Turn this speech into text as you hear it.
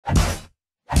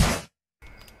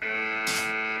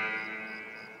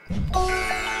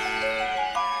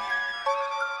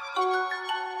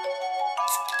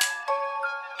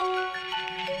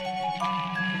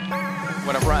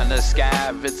a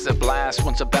Scav, it's a blast.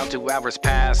 Once about 2 hours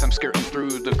pass, I'm skirting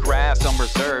through the grass. I'm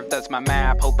reserved, that's my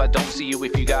map. Hope I don't see you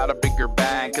if you got a bigger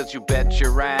bag, cause you bet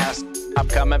your ass I'm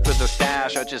coming for the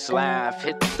stash. I just laugh,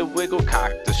 hit the wiggle,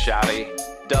 cock the shotty.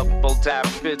 Double tap,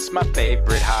 it's my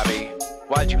favorite hobby.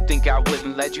 Why'd you think I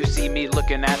wouldn't let you see me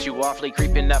looking at you awfully,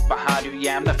 creeping up behind you?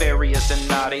 Yeah, I'm nefarious and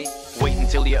naughty. Wait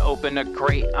until you open a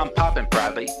crate, I'm popping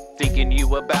proudly. Thinking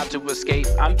you about to escape,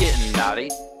 I'm getting naughty.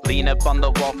 Lean up on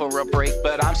the wall for a break,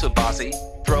 but I'm so bossy.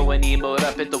 Throw an emote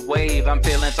up at the wave, I'm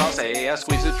feeling saucy. I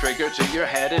squeeze the trigger to your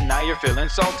head and now you're feeling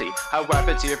salty. I wipe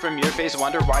a tear from your face,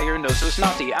 wonder why your nose so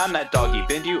snotty. I'm that doggy,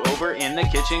 bend you over in the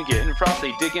kitchen getting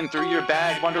frothy. Digging through your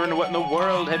bag, wondering what in the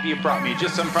world have you brought me?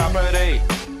 Just some property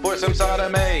for some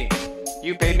sodomy.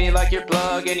 You paid me like your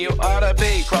plug and you oughta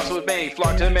be. Cross with me,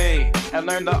 flock to me, and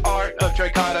learn the art of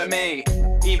trichotomy.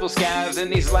 Evil scavs in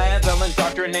these lands, I'll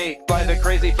indoctrinate. Fly the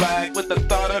crazy flag with the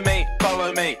thought of me.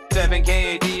 Follow me,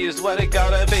 7K AD is what it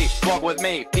gotta be. Walk with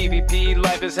me, PvP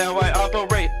life is how I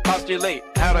operate. Postulate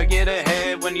how to get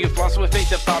ahead when you floss with fate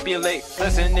to populate.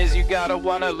 Lesson is you gotta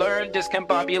wanna learn,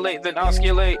 discombobulate, then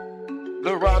osculate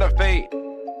the rod of fate.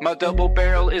 My double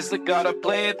barrel is the god of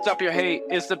play it, stop your hate.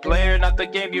 It's the player, not the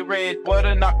game you raid. What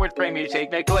an awkward frame you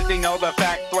take, neglecting all the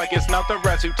facts like it's not the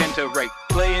rest who tend to rate.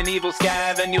 Play an evil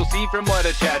scav and you'll see from what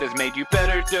a chat has made. You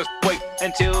better just wait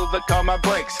until the karma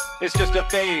breaks. It's just a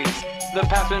phase, the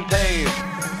path's been paved.